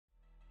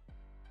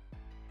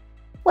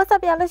What's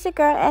up, y'all? It's your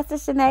girl, Esther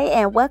Shanae,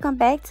 and welcome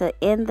back to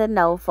In the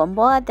Know for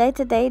more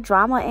day-to-day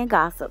drama and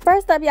gossip.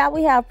 First up, y'all,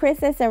 we have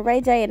Princess and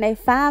RayJ, and they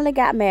finally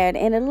got married,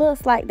 and it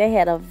looks like they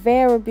had a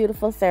very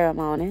beautiful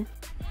ceremony.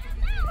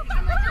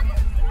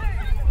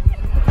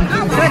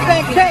 Cut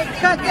that cake!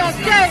 Cut that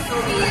cake!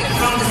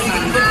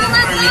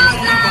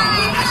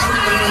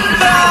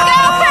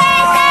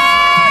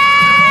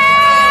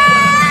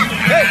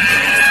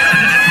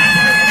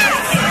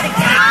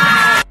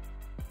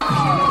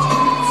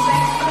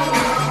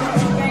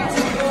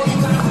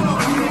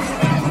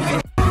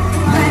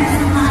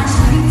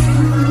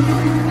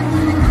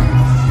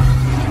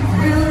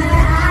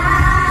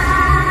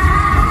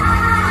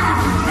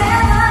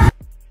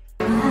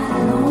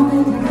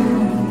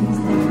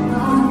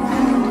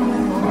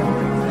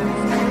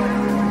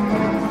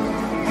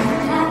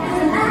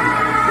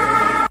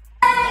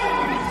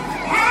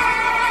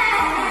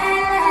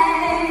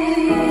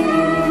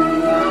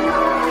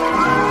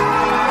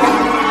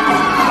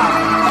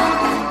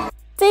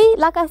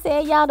 Like I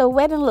said, y'all, the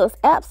wedding looks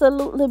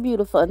absolutely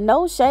beautiful.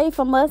 No shade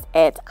from us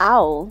at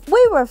all.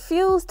 We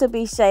refuse to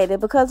be shaded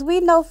because we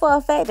know for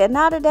a fact that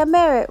now that they're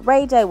married,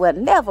 RayJ will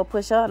never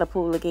push her in the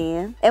pool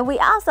again. And we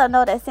also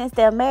know that since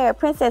they're married,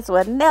 Princess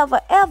will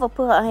never ever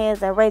put her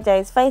hands in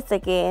RayJ's face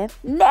again.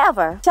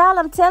 Never. Child,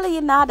 I'm telling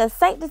you now, the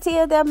sanctity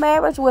of their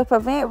marriage will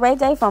prevent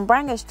RayJ from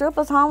bringing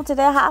strippers home to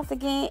their house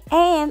again.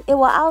 And it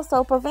will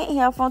also prevent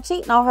him from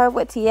cheating on her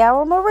with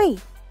Tiara Marie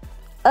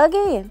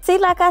again. See,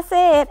 like I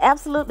said,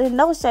 absolutely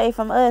no shade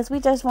from us. We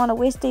just want to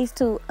wish these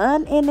two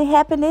unending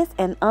happiness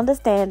and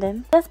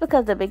understanding. Just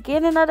because the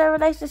beginning of their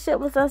relationship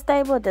was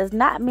unstable does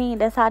not mean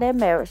that's how their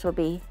marriage will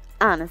be,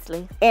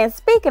 honestly. And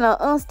speaking of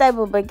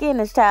unstable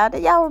beginnings, child, do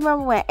y'all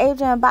remember when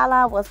Adrian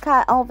Balan was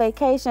caught on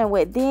vacation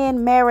with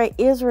then married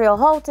Israel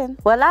Houghton?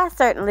 Well, I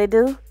certainly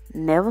do.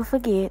 Never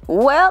forget.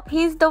 Well,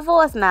 he's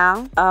divorced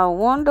now. I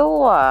wonder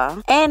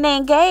why. And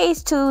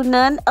engaged to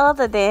none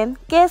other than,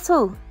 guess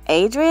who?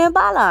 Adrian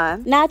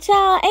Balan. Now,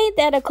 child, ain't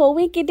that a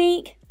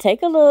coinky-dink?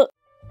 Take a look.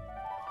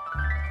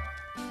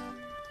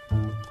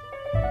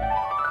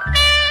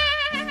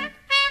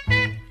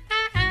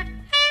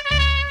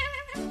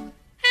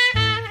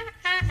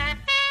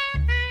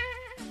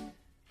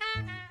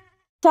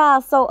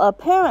 Child, so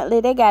apparently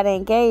they got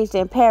engaged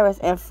in Paris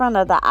in front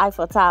of the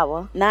Eiffel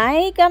Tower. Now, I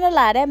ain't gonna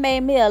lie, that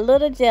made me a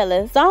little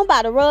jealous. So I'm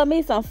about to rub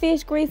me some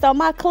fish grease on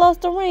my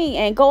cluster ring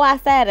and go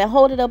outside and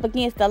hold it up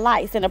against the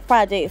lights in the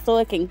project so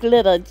it can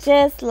glitter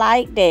just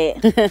like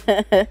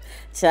that.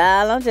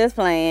 Child, I'm just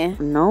playing.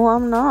 No,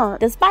 I'm not.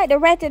 Despite the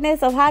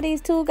wretchedness of how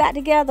these two got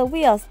together,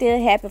 we are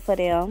still happy for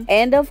them.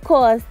 And of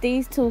course,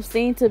 these two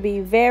seem to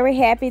be very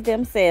happy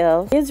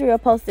themselves. Israel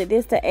posted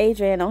this to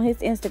Adrian on his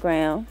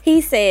Instagram.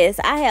 He says,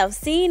 I have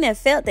seen and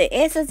felt the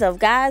essence of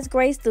God's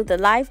grace through the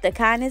life, the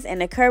kindness, and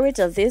the courage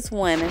of this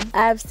woman.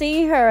 I've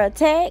seen her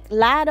attacked,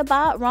 lied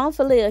about,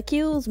 wrongfully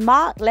accused,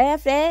 mocked,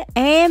 laughed at,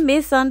 and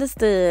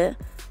misunderstood.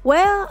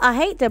 Well, I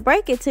hate to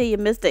break it to you,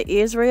 Mr.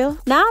 Israel.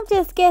 Now, I'm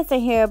just guessing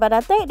here, but I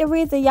think the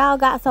reason y'all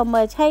got so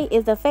much hate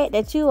is the fact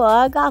that you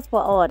are a gospel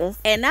artist.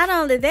 And not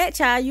only that,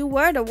 child, you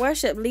were the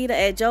worship leader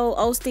at Joel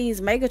Osteen's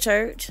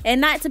megachurch.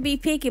 And not to be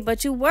picky,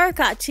 but you were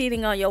caught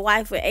cheating on your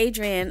wife with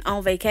Adrian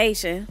on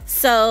vacation.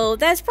 So,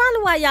 that's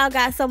probably why y'all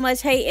got so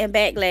much hate and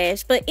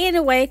backlash. But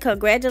anyway,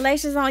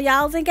 congratulations on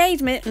y'all's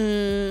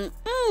engagement.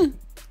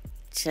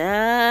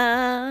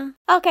 Child.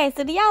 Okay,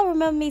 so do y'all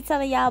remember me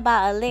telling y'all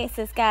about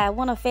Alexis Guy,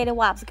 one of Fetty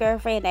Wap's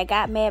girlfriend that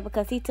got mad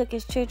because he took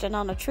his children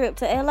on a trip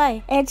to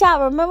LA? And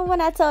y'all remember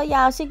when I told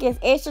y'all she gets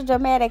extra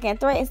dramatic and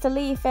threatens to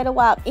leave Fetty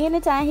Wap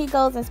anytime he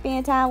goes and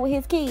spend time with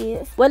his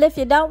kids? Well, if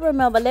you don't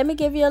remember, let me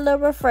give you a little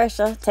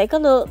refresher. Take a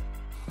look.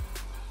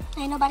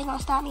 Ain't nobody gonna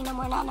stop me no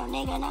more, not no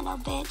nigga, not no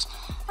bitch.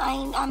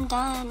 I'm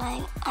done.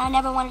 Like, I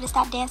never wanted to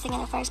stop dancing in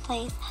the first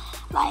place.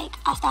 Like,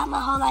 I stopped my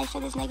whole life for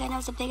this nigga, and that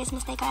was the biggest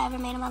mistake I ever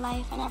made in my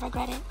life, and I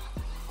regret it.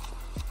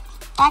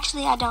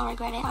 Actually, I don't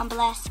regret it. I'm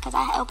blessed, because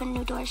I opened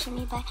new doors for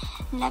me, but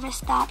never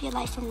stop your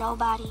life from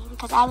nobody,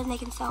 because I was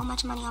making so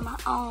much money on my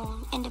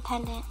own,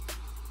 independent.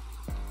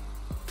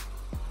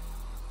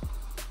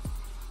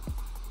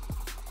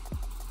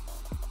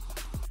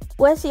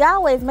 Well, she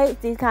always makes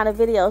these kind of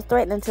videos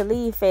threatening to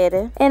leave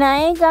Fetty. And I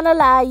ain't gonna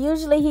lie,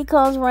 usually he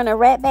comes running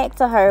right back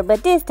to her,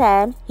 but this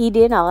time, he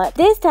did not.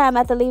 This time,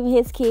 after leaving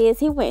his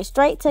kids, he went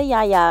straight to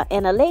Yaya,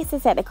 and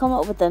Alexis had to come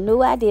up with a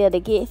new idea to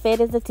get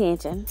Fetty's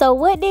attention. So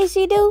what did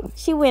she do?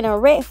 She went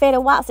and wrecked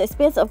Fetty Wap's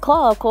expensive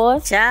car, of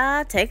course.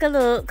 Child, take a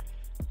look.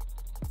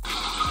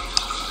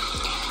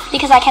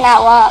 Because I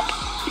cannot walk.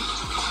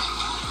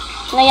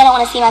 No, you don't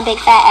want to see my big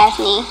fat ass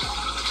knee.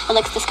 It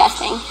looks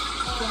disgusting.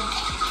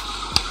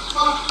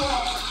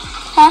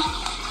 Huh?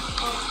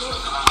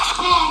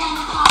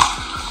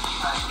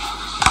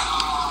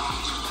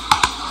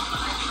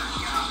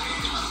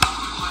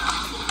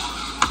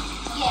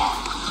 Yeah.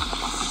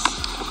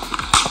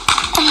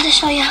 I'm gonna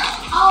show you.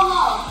 Oh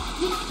no.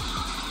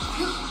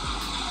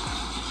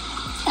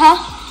 Huh?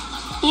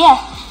 Yeah.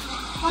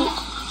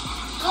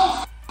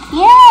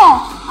 Yeah.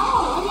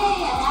 Oh,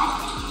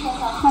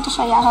 yeah. I'm about to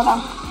show you. Hold on.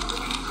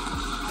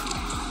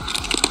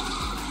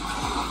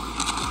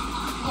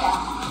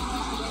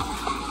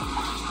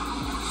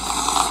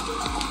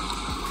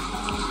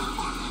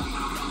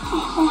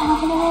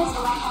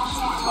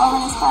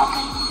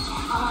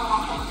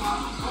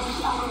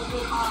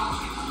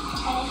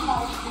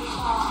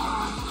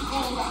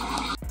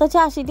 So,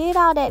 child, she did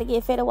all that to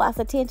get Fetty Wap's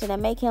attention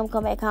and make him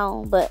come back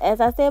home. But as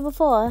I said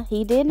before,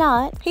 he did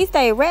not. He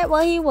stayed right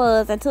where he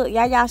was and took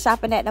Yaya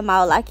shopping at the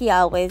mall like he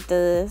always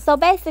does. So,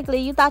 basically,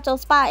 you thought your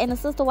spot in the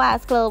Sister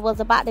Wives Club was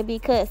about to be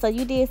cut, so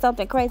you did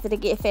something crazy to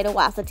get Fetty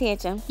Wap's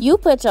attention. You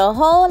put your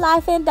whole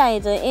life in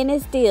danger, and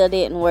it still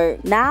didn't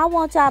work. Now, I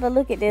want y'all to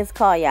look at this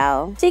car,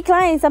 y'all. She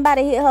claims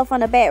somebody hit her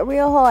from the back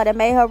real hard and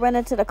made her run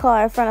into the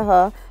car in front of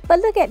her. But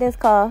look at this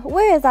car.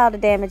 Where is all the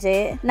damage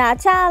at? Now,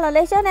 child,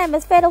 unless your name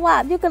is Fetty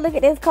Wap, you can look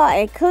at this car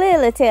and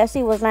clearly tell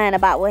she was lying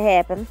about what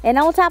happened. And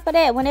on top of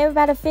that, when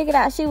everybody figured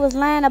out she was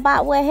lying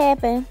about what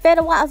happened,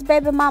 Fetty Wap's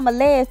baby mama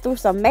Les threw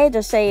some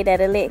major shade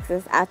at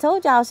Alexis. I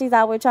told y'all she's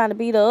always trying to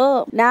beat her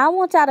up. Now, I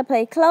want y'all to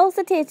pay close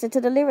attention to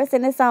the lyrics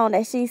in the song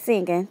that she's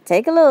singing.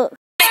 Take a look.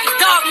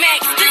 Dog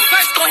Max, this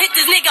verse gon' hit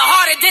this nigga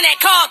harder than that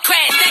car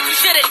crash. Think you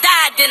should've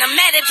died, then I'm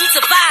mad that you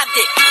survived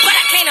it. But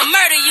I can't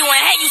murder you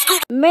and hate you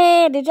scoop.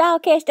 Man, did y'all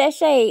catch that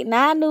shade?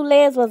 Now, I knew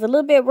Les was a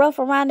little bit rough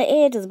around the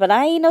edges, but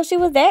I ain't know she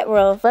was that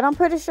rough. But I'm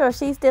pretty sure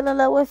she's still in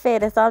love with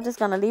Fetty, so I'm just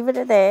gonna leave it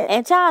at that.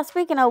 And child,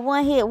 speaking of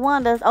one-hit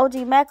wonders,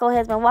 OG Mako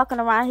has been walking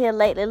around here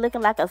lately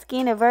looking like a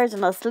skinny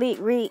version of Sleek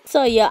Rick.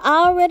 So you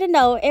already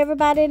know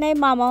everybody and their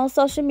mama on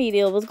social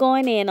media was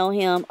going in on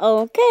him.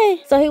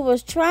 Okay. So he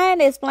was trying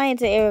to explain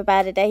to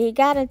everybody that he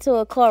got into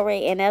a car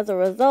wreck, and as a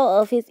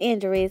result of his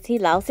injuries, he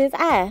lost his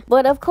eye.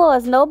 But of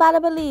course, nobody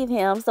believed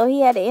him, so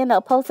he had to end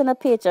up posting a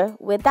picture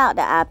without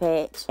the eye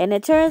patch. And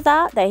it turns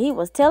out that he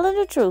was telling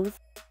the truth.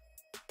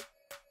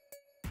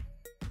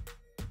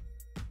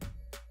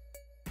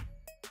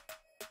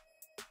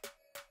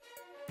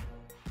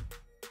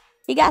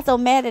 He got so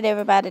mad at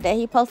everybody that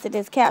he posted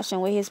this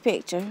caption with his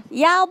picture.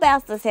 Y'all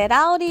bastards had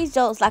all these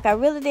jokes like I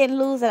really didn't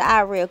lose an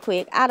eye real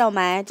quick. I don't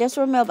mind. Just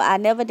remember I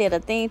never did a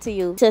thing to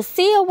you. To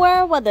see a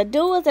world where the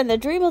doers and the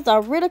dreamers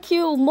are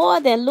ridiculed more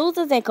than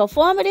losers in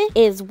conformity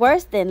is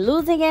worse than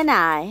losing an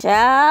eye.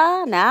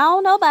 Child, now I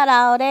don't know about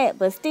all that,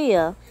 but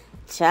still.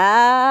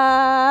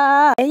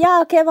 Child. And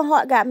y'all, Kevin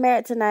Hart got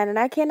married tonight, and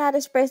I cannot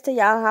express to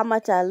y'all how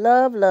much I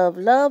love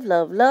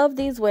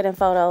these wedding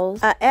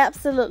photos. I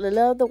absolutely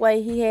love the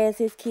way he has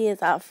his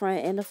kids out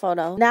front in the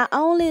photo. Not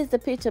only is the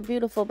picture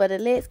beautiful, but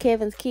it lets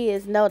Kevin's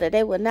kids know that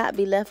they will not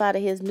be left out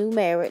of his new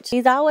marriage.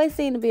 He's always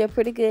seemed to be a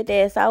pretty good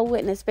dad, so I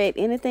wouldn't expect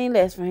anything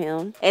less from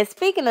him. And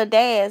speaking of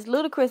dads,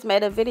 Ludacris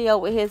made a video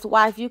with his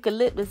wife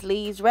Eucalyptus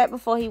leaves right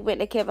before he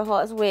went to Kevin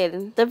Hart's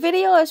wedding. The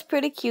video is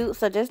pretty cute,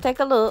 so just take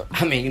a look.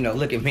 I mean, you know,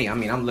 look at me.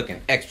 I'm looking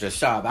extra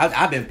sharp.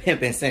 I've been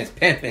pimping since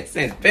pimping,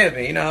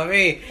 you know what I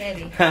mean?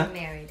 Baby, I'm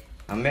married.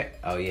 I'm married?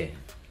 Oh, yeah.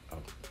 Oh.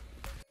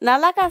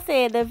 Now, like I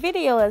said, the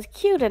video is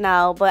cute and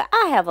all, but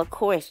I have a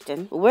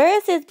question. Where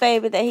is his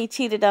baby that he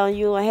cheated on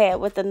you and had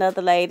with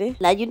another lady?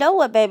 Now, you know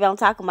what baby I'm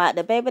talking about.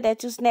 The baby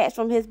that you snatched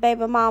from his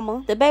baby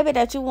mama. The baby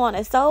that you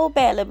wanted so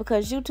badly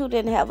because you two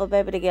didn't have a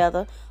baby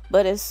together.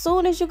 But as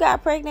soon as you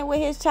got pregnant with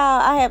his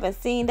child, I haven't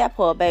seen that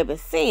poor baby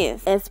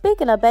since. And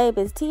speaking of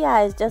babies,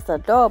 T.I. is just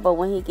adorable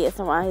when he gets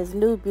around his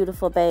new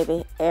beautiful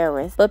baby,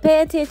 Aris. But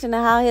pay attention to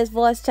how his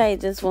voice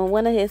changes when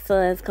one of his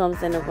sons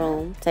comes in the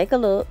room. Take a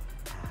look.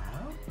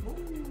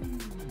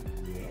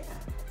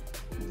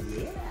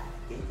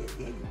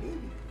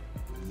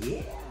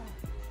 Yeah,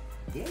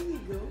 there you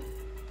go.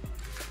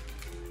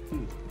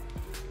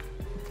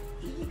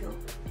 Here you go.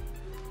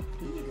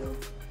 Here you go.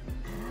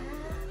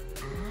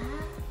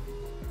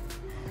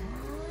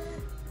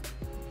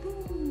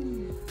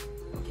 Boom.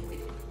 Okay,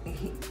 wait.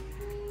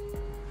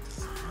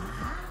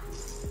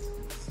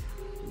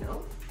 No.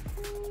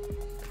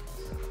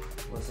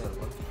 What's up,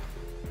 bro?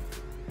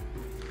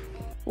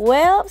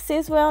 Well,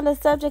 since we're on the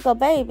subject of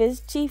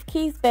babies, Chief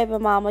Keith's baby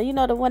mama, you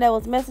know, the one that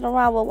was messing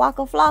around with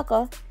Waka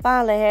Flocka,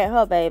 finally had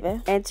her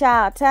baby. And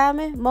child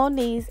Tammy,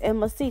 Moniece, and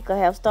Masika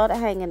have started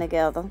hanging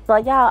together. So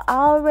y'all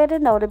already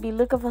know to be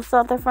looking for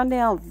something from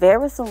them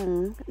very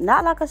soon.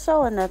 Not like a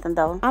show or nothing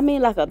though. I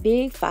mean like a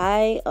big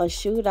fight, a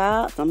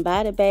shootout, some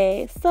body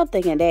bags,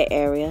 something in that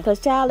area. Cause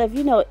child, if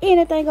you know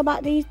anything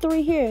about these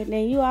three here,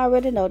 then you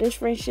already know this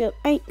friendship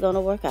ain't gonna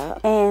work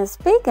out. And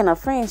speaking of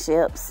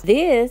friendships,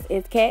 this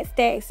is Kat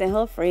Stacks and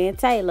her friend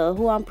Taylor,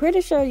 who I'm pretty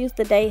sure used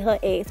to date her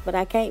ex, but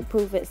I can't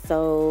prove it.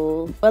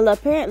 So, well,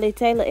 apparently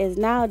Taylor is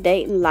now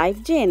dating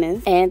Life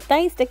Jennings, and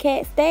thanks to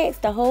Kat Stacks,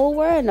 the whole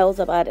world knows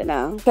about it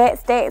now. Kat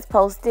Stacks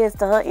posts this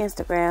to her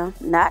Instagram,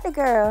 not the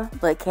girl,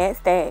 but Kat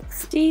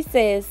Stacks. She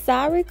says,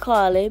 "Sorry,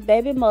 Carly,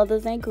 baby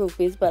mothers and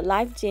groupies, but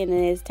Life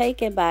Jennings is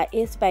taken by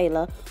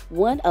Isabella,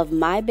 one of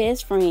my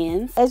best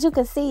friends." As you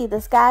can see, the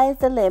sky is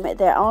the limit.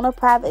 They're on a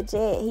private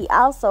jet. He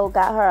also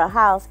got her a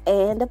house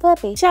and a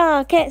puppy.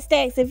 Child, Kat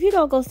Stacks, if you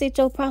don't go sit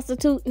your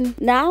prostituting.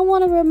 Now I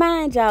want to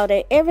remind y'all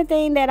that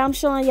everything that I'm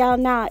showing y'all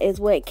now is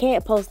what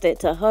Kat posted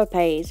to her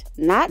page. outraged.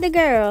 Not the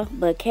girl,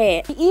 but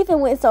Cat. He even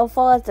went so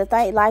far as to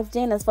thank Life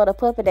Jennings for the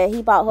puppy that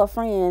he bought her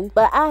friend.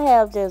 But I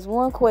have just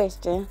one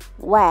question.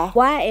 Why?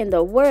 Why in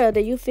the world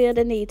do you feel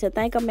the need to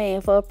thank a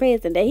man for a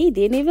present that he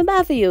didn't even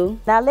buy for you?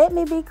 Now let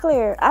me be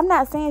clear. I'm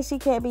not saying she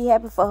can't be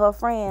happy for her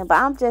friend, but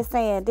I'm just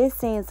saying this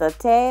seems a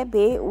tad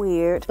bit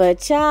weird.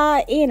 But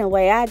y'all,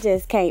 anyway, I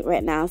just can't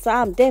right now. So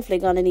I'm definitely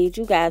gonna need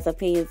you guys'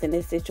 opinions in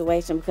this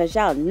situation, because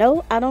y'all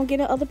know I don't get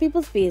in other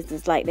people's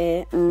business like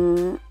that.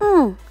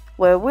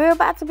 Well, we're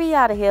about to be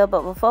out of here,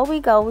 but before we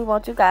go, we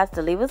want you guys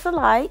to leave us a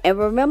like. And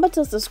remember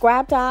to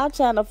subscribe to our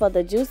channel for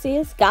the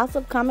juiciest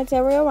gossip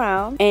commentary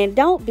around. And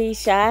don't be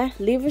shy.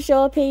 Leave us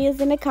your opinions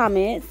in the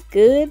comments.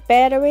 Good,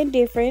 bad, or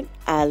indifferent.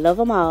 I love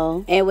them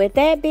all. And with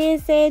that being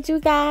said,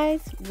 you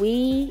guys,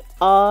 we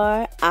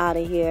are out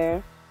of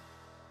here.